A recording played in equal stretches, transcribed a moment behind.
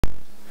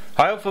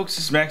Hi folks,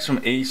 this is Max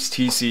from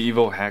HTC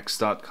Evo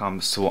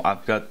Hacks.com. So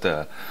I've got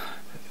the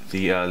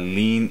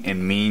Lean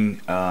and Mean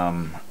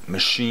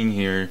machine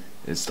here.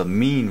 It's the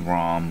Mean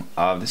ROM.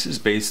 This is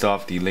based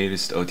off the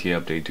latest OTA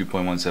update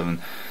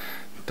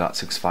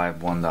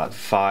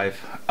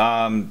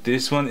 2.17.651.5.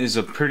 This one is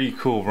a pretty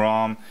cool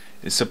ROM.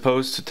 It's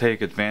supposed to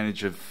take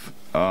advantage of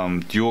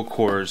dual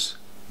cores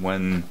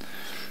when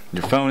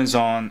your phone is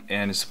on,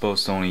 and it's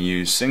supposed to only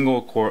use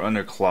single core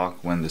underclock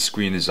when the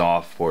screen is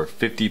off for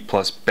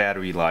 50+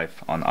 battery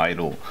life on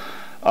idle.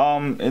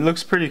 It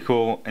looks pretty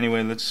cool.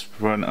 Anyway, let's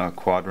run a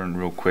quadrant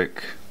real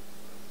quick.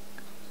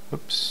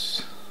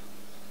 Whoops.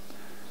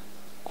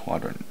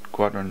 Quadrant.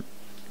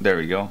 There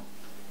we go.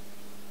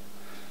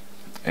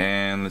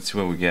 And let's see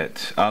what we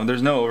get.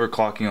 There's no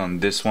overclocking on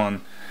this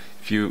one.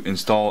 If you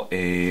install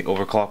a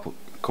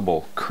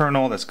overclockable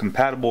kernel that's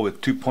compatible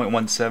with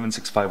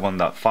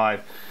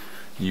 2.17.651.5,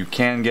 you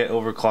can get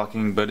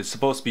overclocking, but it's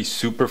supposed to be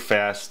super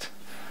fast,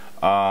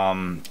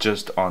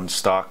 just on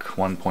stock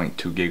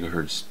 1.2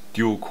 gigahertz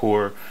dual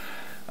core.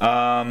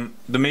 The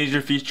major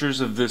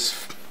features of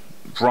this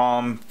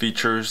ROM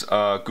features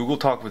Google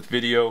Talk with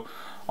video,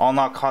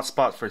 all-knock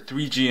hotspot for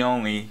 3G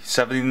only,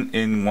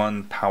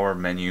 7-in-1 power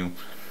menu,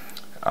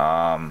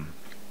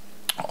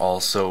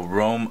 also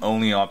roam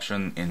only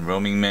option in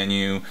roaming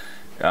menu,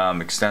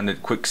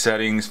 extended quick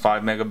settings,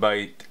 5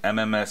 MB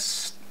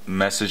MMS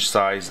message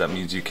size. That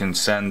means you can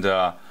send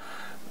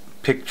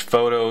picked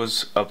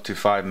photos up to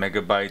 5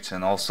 MB,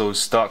 and also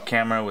stock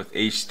camera with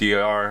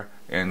HDR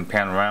and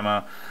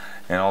panorama,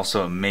 and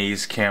also a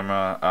maze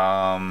camera,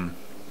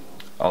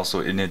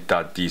 also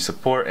init.d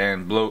support,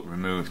 and bloat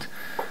removed.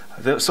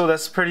 So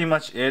that's pretty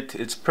much it.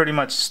 It's pretty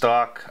much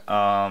stock,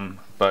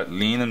 but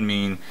lean and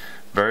mean,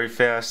 very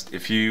fast.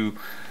 If you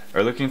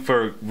are looking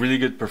for really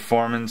good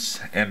performance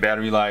and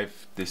battery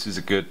life, this is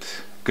a good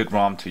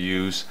ROM to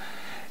use.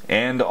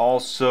 And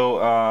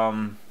also,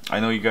 I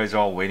know you guys are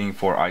all waiting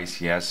for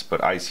ICS, but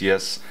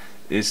ICS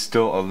is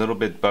still a little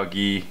bit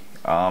buggy.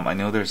 I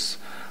know there's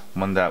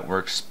one that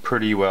works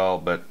pretty well,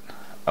 but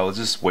I will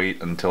just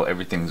wait until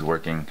everything's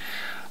working.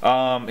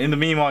 In the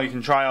meanwhile, you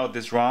can try out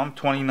this ROM,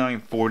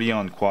 2940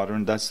 on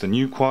quadrant. That's the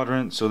new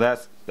quadrant, so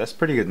that's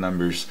pretty good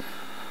numbers.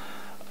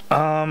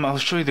 I'll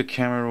show you the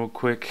camera real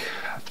quick.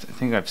 I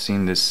think I've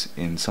seen this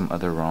in some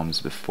other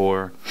ROMs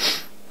before.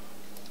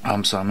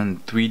 So I'm in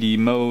 3D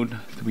mode.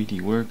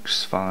 3D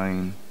works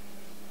fine.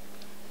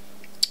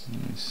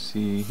 Let me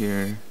see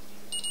here.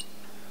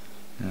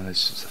 Now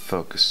that's just a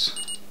focus.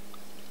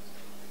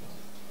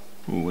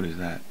 Ooh, what is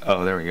that?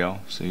 Oh, there we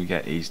go. So you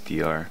got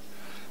HDR.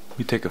 Let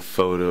me take a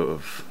photo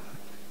of.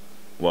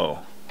 Whoa.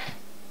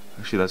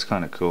 Actually, that's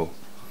kind of cool.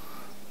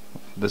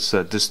 This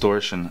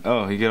distortion.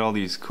 Oh, you get all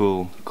these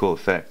cool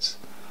effects.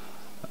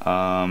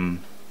 That's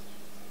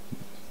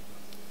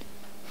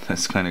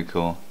kind of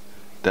cool.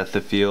 Depth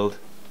of field.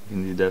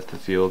 In the depth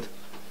of field.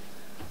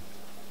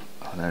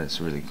 Oh, that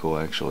is really cool,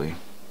 actually.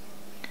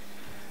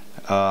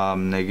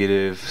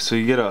 Negative. So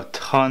you get a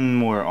ton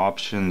more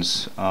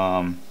options.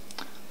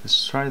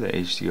 Let's try the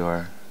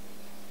HDR.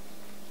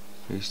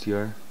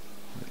 HDR.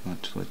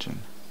 Not switching.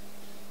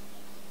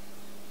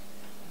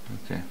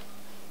 Okay.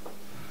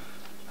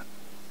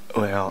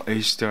 Well,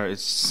 HDR.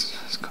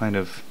 It's kind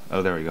of.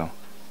 Oh, there we go.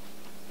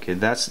 Okay,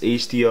 that's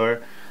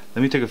HDR.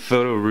 Let me take a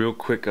photo real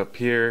quick up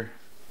here.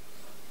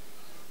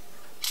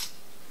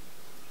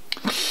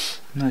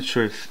 I'm not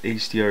sure if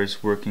HDR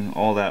is working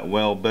all that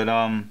well, but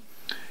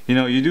you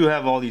know, you do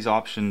have all these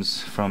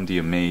options from the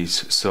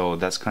Amaze, so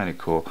that's kind of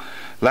cool.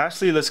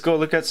 Lastly, let's go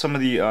look at some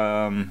of the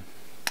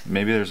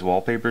maybe there's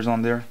wallpapers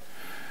on there.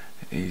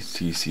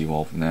 HTC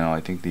wallpaper. No,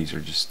 I think these are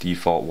just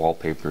default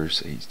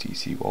wallpapers.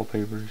 HTC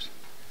wallpapers.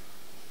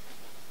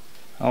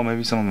 Oh,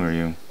 maybe some of them are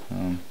you.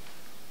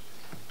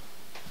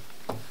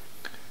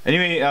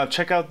 Anyway,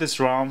 check out this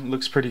ROM.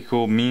 Looks pretty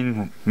cool.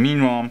 Mean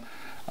ROM.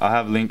 I'll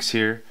have links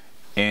here.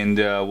 And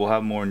we'll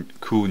have more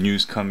cool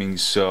news coming,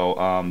 so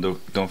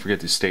don't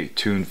forget to stay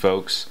tuned,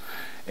 folks.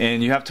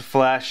 And you have to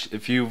flash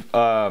if you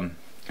have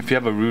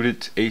a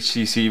Rooted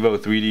HTC Evo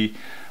 3D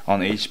on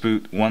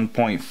HBoot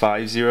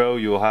 1.50.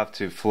 You'll have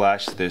to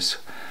flash this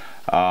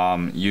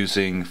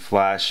using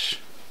Flash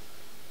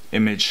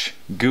Image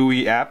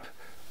GUI app,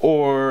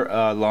 or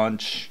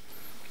launch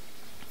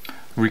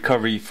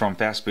recovery from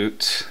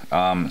Fastboot.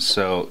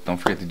 So don't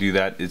forget to do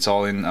that. It's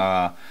all in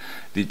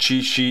the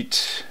cheat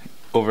sheet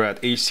over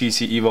at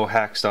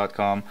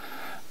HTCEvoHacks.com,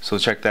 so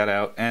check that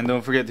out, and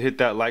don't forget to hit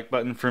that like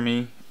button for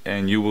me,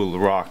 and you will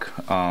rock.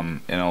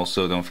 And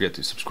also don't forget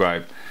to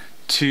subscribe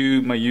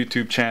to my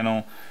YouTube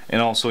channel, and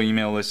also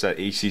email us at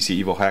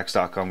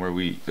HTCEvoHacks.com, where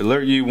we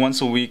alert you once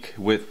a week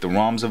with the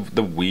ROMs of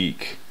the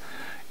week.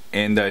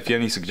 And if you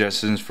have any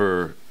suggestions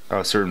for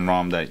a certain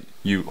ROM that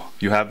you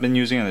have been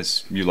using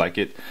and you like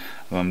it,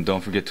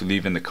 don't forget to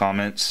leave in the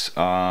comments,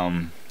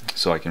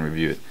 so I can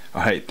review it.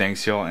 Alright,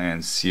 thanks y'all,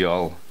 and see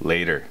y'all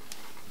later.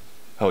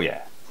 Oh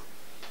yeah.